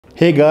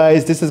Hey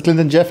guys, this is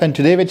Clinton Jeff and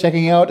today we're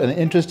checking out an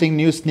interesting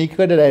new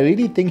sneaker that I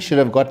really think should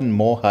have gotten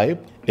more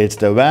hype. It's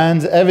the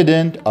Vans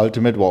EVDNT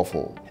Ultimate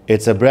Waffle.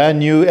 It's a brand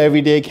new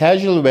everyday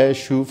casual wear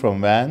shoe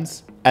from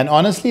Vans. And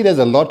honestly, there's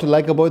a lot to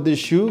like about this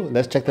shoe.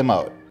 Let's check them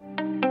out.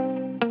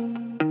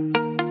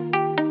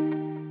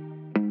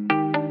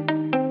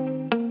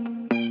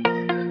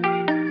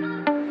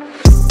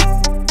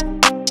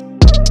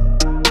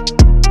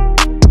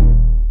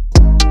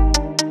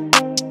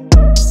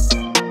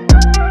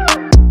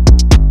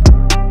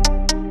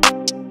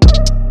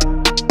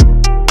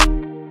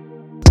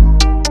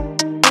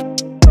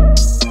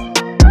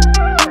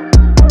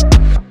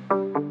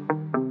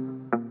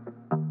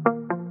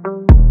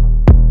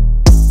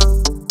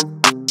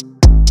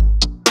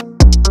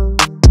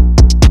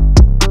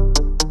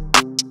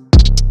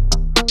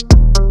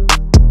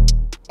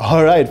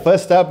 Alright,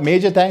 first up,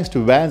 major thanks to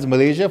Vans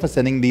Malaysia for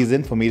sending these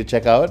in for me to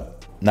check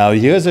out. Now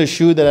here's a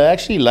shoe that I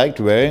actually liked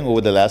wearing over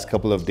the last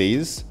couple of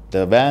days.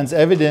 The Vans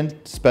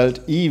EVDNT, spelled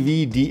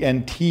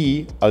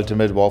EVDNT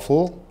Ultimate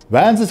Waffle.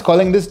 Vans is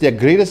calling this their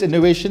greatest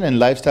innovation in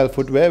lifestyle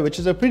footwear, which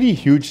is a pretty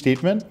huge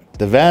statement.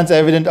 The Vans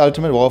EVDNT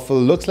Ultimate Waffle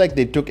looks like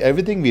they took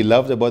everything we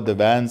loved about the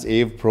Vans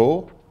Weve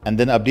Pro and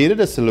then updated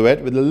the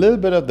silhouette with a little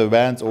bit of the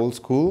Vans old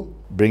school,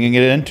 bringing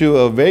it into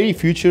a very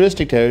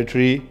futuristic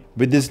territory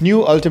with this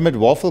new Ultimate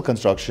Waffle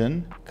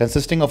construction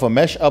consisting of a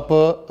mesh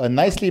upper, a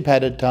nicely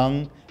padded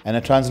tongue, and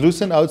a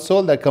translucent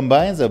outsole that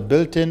combines a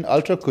built-in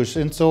UltraCush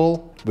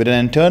insole with an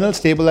internal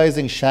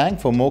stabilizing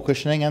shank for more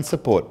cushioning and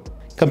support.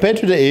 Compared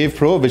to the Weve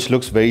Pro, which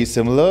looks very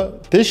similar,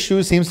 this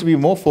shoe seems to be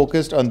more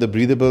focused on the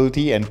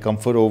breathability and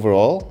comfort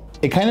overall.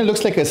 It kind of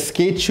looks like a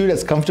skate shoe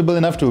that's comfortable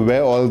enough to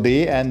wear all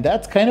day, and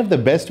that's kind of the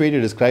best way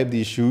to describe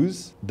these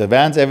shoes. The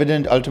Vans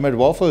EVDNT Ultimate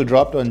Waffle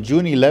dropped on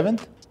June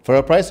 11th for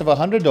a price of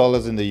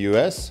 $100 in the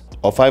US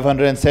or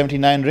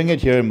 579 ringgit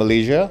here in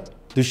Malaysia.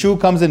 The shoe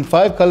comes in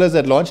 5 colors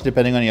at launch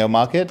depending on your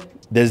market.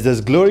 There's this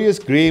glorious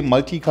grey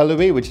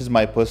multi-colorway, which is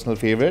my personal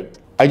favorite.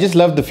 I just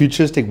love the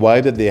futuristic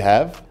vibe that they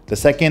have. The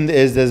second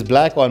is this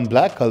black on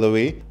black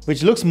colorway,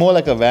 which looks more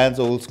like a Vans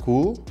old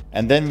school.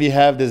 And then we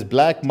have this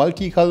black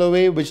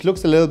multi-colorway, which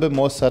looks a little bit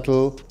more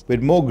subtle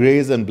with more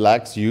grays and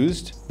blacks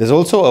used. There's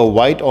also a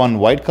white on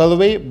white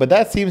colorway, but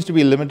that seems to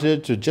be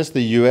limited to just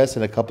the US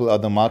and a couple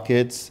other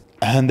markets.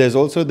 And there's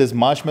also this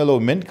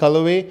marshmallow mint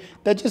colorway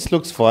that just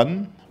looks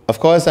fun. Of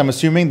course, I'm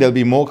assuming there'll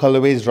be more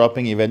colorways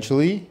dropping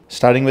eventually.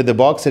 Starting with the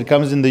box, it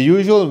comes in the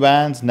usual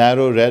Vans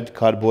narrow red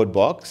cardboard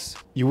box.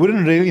 You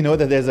wouldn't really know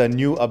that there's a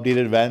new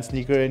updated Vans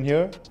sneaker in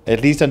here,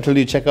 at least until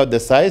you check out the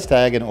size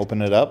tag and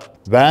open it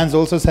up. Vans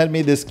also sent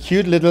me this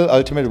cute little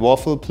Ultimate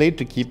Waffle plate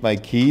to keep my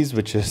keys,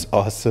 which is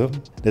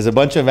awesome. There's a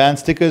bunch of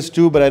Vans stickers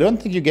too, but I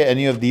don't think you get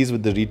any of these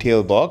with the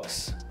retail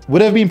box.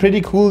 Would have been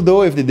pretty cool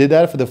though if they did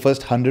that for the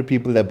first 100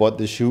 people that bought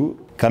the shoe.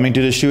 Coming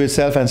to the shoe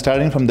itself and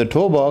starting from the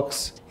toe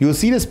box, you'll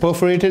see this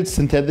perforated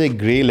synthetic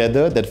grey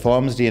leather that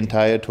forms the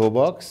entire toe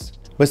box,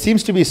 but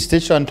seems to be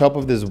stitched on top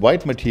of this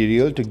white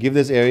material to give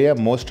this area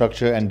more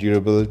structure and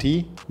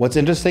durability. What's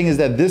interesting is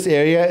that this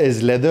area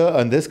is leather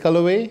on this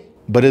colorway,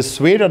 but is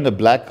suede on the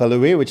black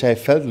colorway, which I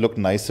felt looked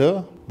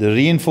nicer. The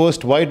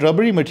reinforced white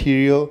rubbery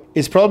material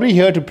is probably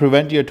here to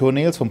prevent your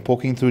toenails from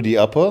poking through the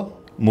upper.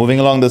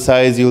 Moving along the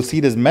sides, you'll see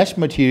this mesh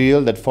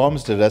material that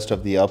forms the rest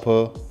of the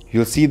upper.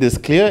 You'll see this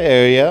clear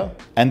area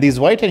and these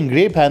white and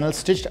grey panels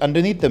stitched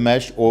underneath the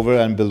mesh over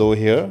and below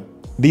here.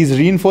 These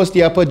reinforce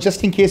the upper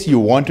just in case you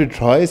want to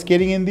try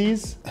skating in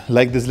these,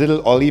 like this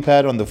little ollie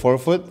pad on the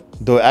forefoot.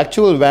 Though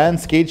actual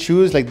Vans skate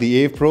shoes like the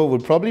Weve Pro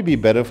would probably be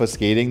better for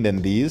skating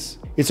than these.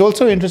 It's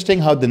also interesting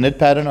how the knit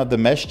pattern of the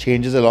mesh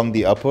changes along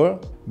the upper,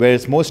 where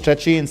it's more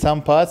stretchy in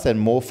some parts and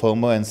more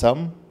firmer in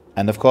some.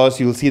 And of course,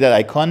 you'll see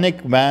that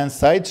iconic Vans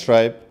side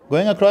stripe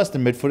going across the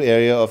midfoot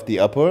area of the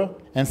upper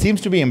and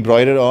seems to be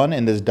embroidered on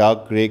in this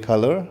dark grey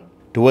color.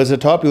 Towards the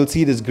top, you'll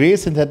see this grey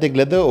synthetic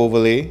leather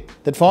overlay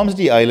that forms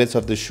the eyelets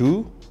of the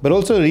shoe, but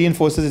also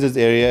reinforces this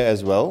area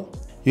as well.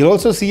 You'll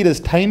also see this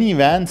tiny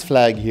Vans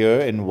flag here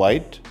in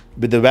white,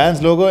 with the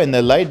Vans logo in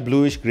the light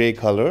bluish grey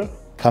color.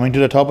 Coming to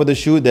the top of the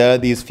shoe, there are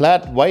these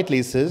flat white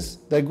laces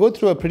that go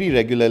through a pretty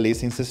regular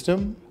lacing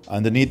system.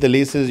 Underneath the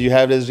laces, you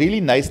have this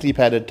really nicely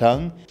padded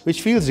tongue,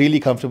 which feels really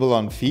comfortable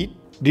on feet.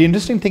 The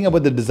interesting thing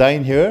about the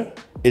design here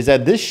is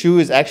that this shoe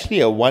is actually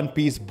a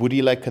one-piece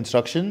booty-like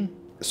construction.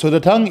 So the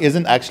tongue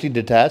isn't actually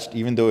detached,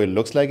 even though it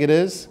looks like it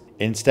is.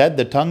 Instead,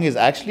 the tongue is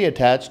actually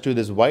attached to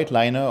this white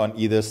liner on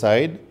either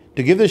side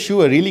to give the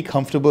shoe a really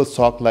comfortable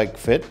sock-like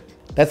fit.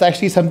 That's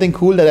actually something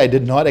cool that I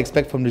did not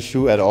expect from the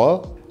shoe at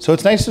all. So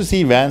it's nice to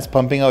see Vans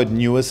pumping out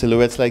newer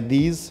silhouettes like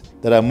these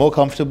that are more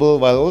comfortable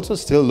while also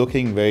still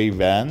looking very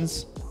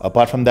Vans.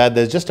 Apart from that,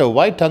 there's just a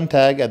white tongue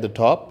tag at the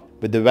top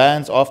with the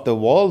Vans off the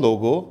wall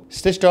logo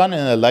stitched on in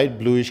a light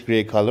bluish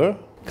grey color.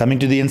 Coming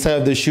to the inside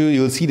of the shoe,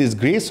 you'll see this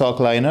grey sock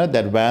liner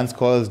that Vans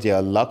calls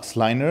their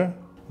LuxLiner.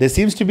 There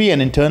seems to be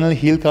an internal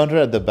heel counter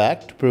at the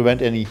back to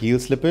prevent any heel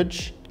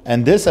slippage.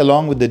 And this,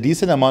 along with the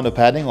decent amount of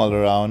padding all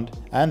around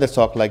and the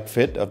sock-like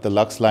fit of the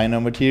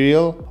LuxLiner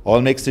material, all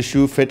makes the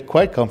shoe fit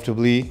quite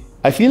comfortably.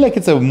 I feel like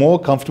it's a more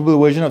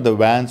comfortable version of the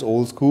Vans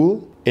old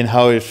school, in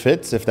how it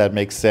fits, if that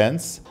makes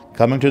sense.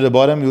 Coming to the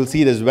bottom, you'll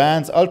see this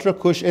Vans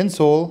UltraCush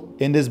insole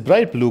in this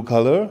bright blue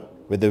color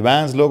with the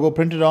Vans logo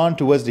printed on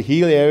towards the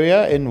heel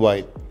area in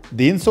white.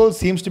 The insole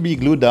seems to be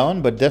glued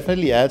down, but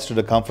definitely adds to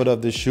the comfort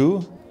of the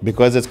shoe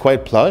because it's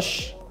quite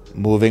plush.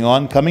 Moving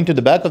on, coming to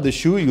the back of the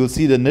shoe, you'll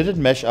see the knitted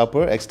mesh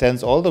upper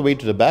extends all the way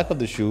to the back of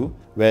the shoe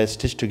where it's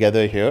stitched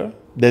together here.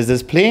 There's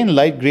this plain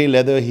light grey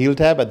leather heel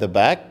tab at the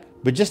back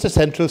with just a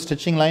central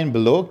stitching line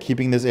below,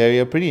 keeping this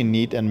area pretty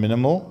neat and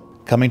minimal.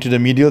 Coming to the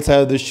medial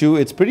side of the shoe,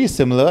 it's pretty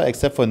similar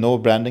except for no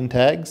branding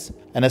tags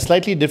and a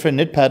slightly different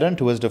knit pattern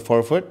towards the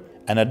forefoot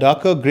and a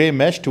darker grey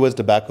mesh towards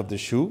the back of the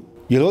shoe.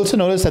 You'll also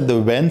notice that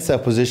the vents are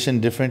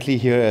positioned differently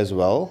here as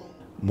well.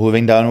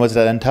 Moving downwards,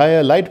 that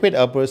entire lightweight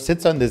upper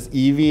sits on this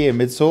EVA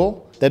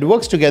midsole that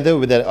works together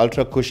with that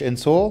UltraCush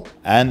insole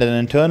and an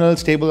internal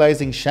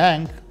stabilizing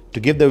shank to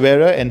give the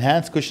wearer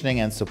enhanced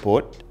cushioning and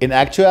support. In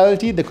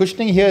actuality, the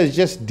cushioning here is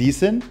just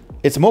decent.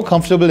 It's more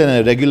comfortable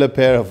than a regular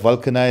pair of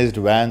vulcanized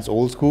Vans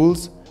Old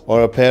Schools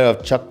or a pair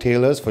of Chuck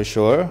Taylors for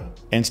sure.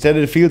 Instead,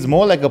 it feels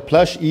more like a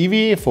plush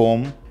EVA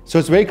foam, so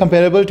it's very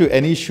comparable to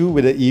any shoe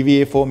with an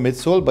EVA foam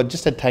midsole, but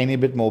just a tiny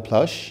bit more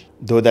plush.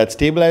 Though that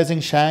stabilizing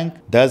shank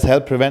does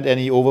help prevent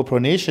any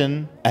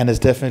overpronation and is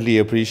definitely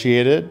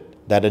appreciated.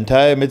 That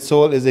entire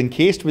midsole is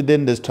encased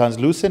within this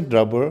translucent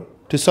rubber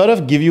to sort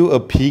of give you a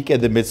peek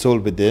at the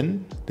midsole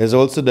within. There's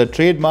also the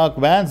trademark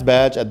Vans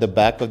badge at the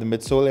back of the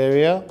midsole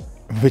area,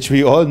 which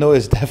we all know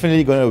is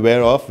definitely going to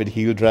wear off with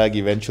heel drag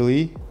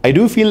eventually. I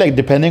do feel like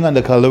depending on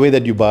the colorway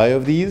that you buy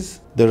of these,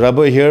 the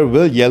rubber here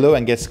will yellow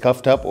and get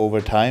scuffed up over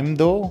time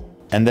though.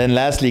 And then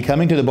lastly,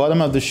 coming to the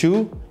bottom of the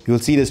shoe, you'll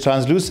see this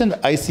translucent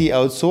icy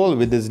outsole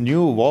with this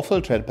new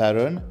waffle tread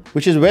pattern,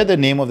 which is where the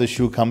name of the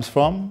shoe comes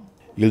from.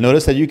 You'll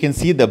notice that you can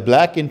see the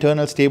black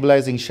internal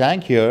stabilizing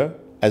shank here,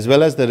 as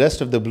well as the rest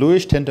of the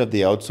bluish tint of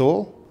the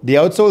outsole. The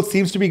outsole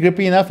seems to be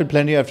grippy enough with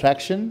plenty of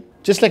traction,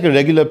 just like a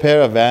regular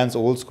pair of Vans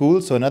Old School,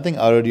 so nothing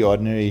out of the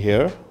ordinary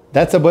here.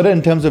 That's about it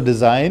in terms of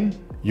design.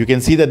 You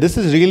can see that this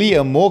is really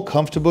a more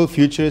comfortable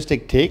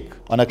futuristic take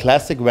on a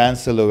classic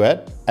Vans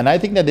silhouette, and I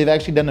think that they've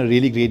actually done a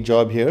really great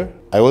job here.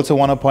 I also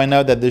want to point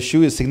out that the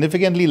shoe is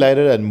significantly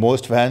lighter than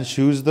most Vans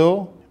shoes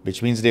though,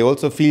 which means they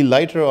also feel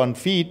lighter on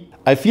feet.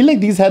 I feel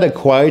like these had a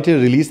quieter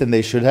release than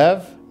they should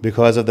have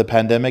because of the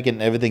pandemic and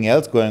everything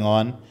else going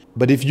on,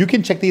 but if you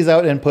can check these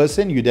out in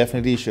person, you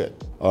definitely should.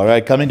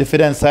 Alright, coming to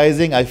fit and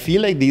sizing, I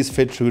feel like these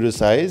fit true to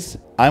size.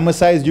 I'm a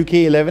size UK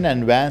 11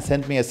 and Vans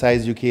sent me a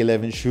size UK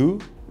 11 shoe,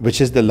 which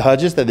is the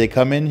largest that they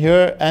come in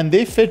here, and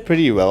they fit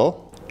pretty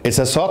well. It's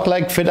a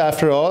sock-like fit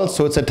after all,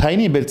 so it's a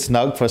tiny bit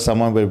snug for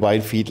someone with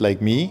wide feet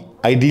like me.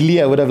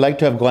 Ideally, I would have liked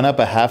to have gone up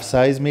a half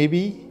size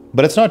maybe,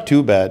 but it's not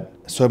too bad.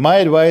 So my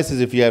advice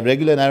is if you have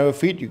regular narrow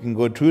feet, you can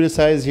go true to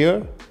size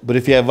here. But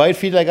if you have wide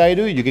feet like I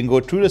do, you can go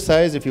true to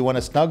size if you want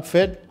a snug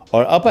fit,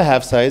 or up a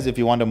half size if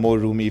you want a more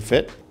roomy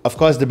fit. Of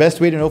course, the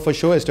best way to know for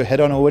sure is to head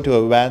on over to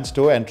a Vans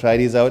store and try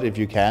these out if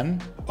you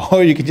can.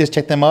 Or you can just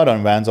check them out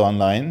on Vans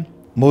online.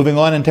 Moving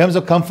on, in terms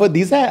of comfort,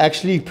 these are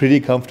actually pretty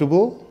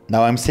comfortable.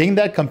 Now I'm saying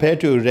that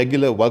compared to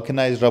regular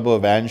vulcanized rubber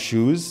Vans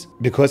shoes,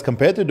 because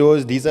compared to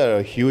those, these are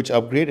a huge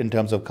upgrade in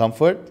terms of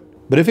comfort.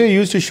 But if you're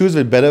used to shoes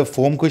with better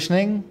foam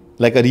cushioning,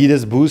 like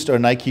Adidas Boost or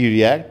Nike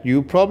React,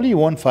 you probably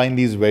won't find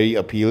these very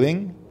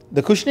appealing.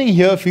 The cushioning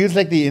here feels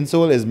like the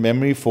insole is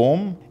memory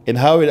foam in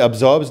how it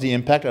absorbs the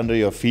impact under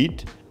your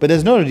feet, but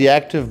there's no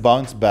reactive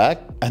bounce back,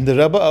 and the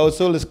rubber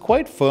outsole is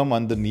quite firm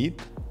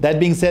underneath. That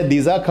being said,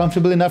 these are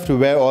comfortable enough to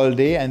wear all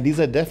day, and these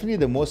are definitely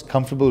the most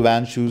comfortable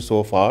Vans shoes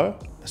so far.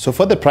 So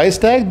for the price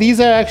tag, these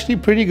are actually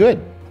pretty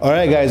good.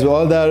 Alright guys, with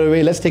all that out of the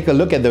way, let's take a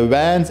look at the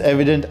Vans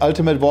EVDNT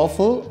Ultimate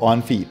Waffle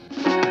on feet.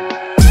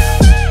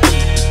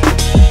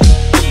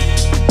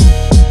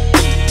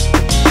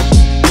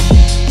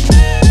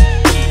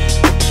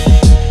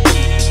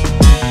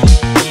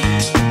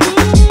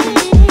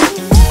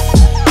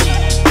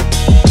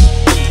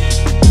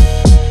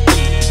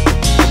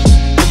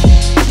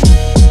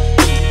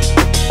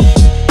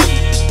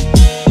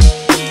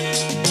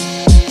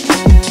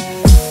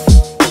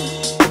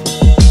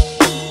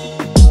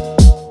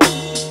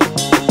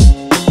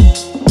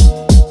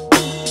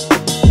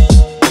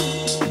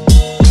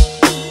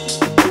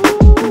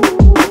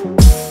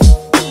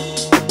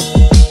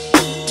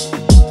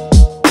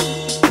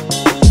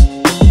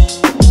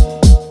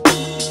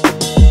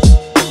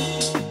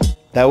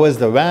 That was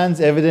the Vans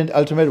EVDNT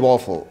Ultimate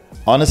Waffle.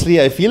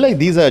 Honestly, I feel like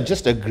these are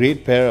just a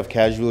great pair of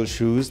casual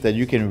shoes that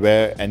you can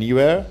wear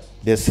anywhere.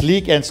 They're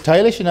sleek and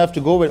stylish enough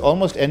to go with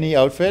almost any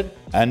outfit,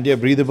 and they're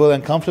breathable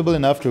and comfortable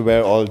enough to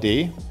wear all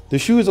day. The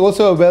shoe is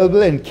also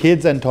available in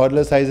kids and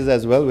toddler sizes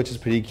as well, which is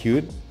pretty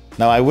cute.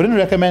 Now, I wouldn't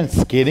recommend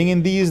skating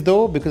in these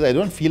though, because I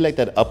don't feel like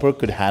that upper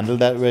could handle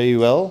that very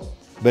well.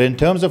 But in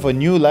terms of a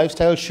new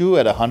lifestyle shoe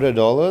at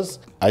 $100,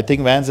 I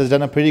think Vans has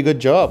done a pretty good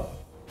job.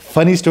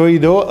 Funny story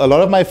though, a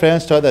lot of my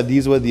friends thought that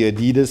these were the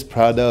Adidas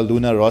Prada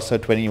Luna Rossa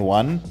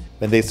 21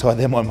 when they saw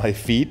them on my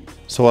feet.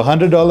 So a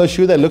 $100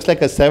 shoe that looks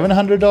like a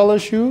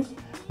 $700 shoe?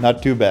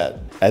 Not too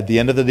bad. At the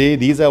end of the day,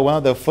 these are one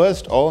of the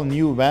first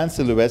all-new Vans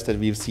silhouettes that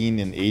we've seen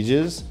in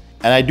ages.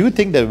 And I do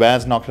think that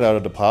Vans knocked it out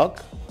of the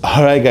park.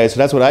 Alright guys, so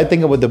that's what I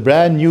think about the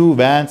brand new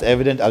Vans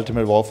EVDNT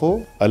Ultimate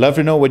Waffle. I'd love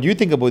to know what you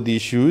think about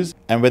these shoes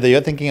and whether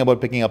you're thinking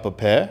about picking up a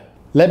pair.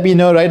 Let me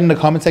know right in the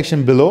comment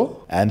section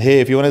below. And hey,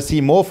 if you want to see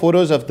more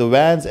photos of the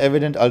Vans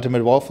EVDNT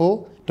Ultimate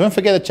Waffle, don't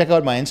forget to check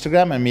out my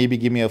Instagram and maybe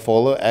give me a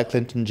follow at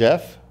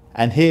ClintonJeff.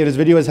 And hey, if this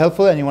video was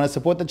helpful and you want to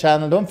support the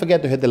channel, don't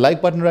forget to hit the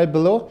like button right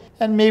below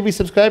and maybe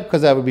subscribe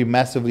because that would be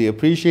massively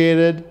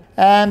appreciated.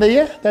 And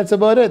yeah, that's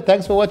about it.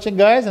 Thanks for watching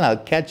guys, and I'll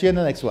catch you in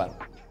the next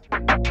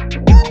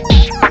one.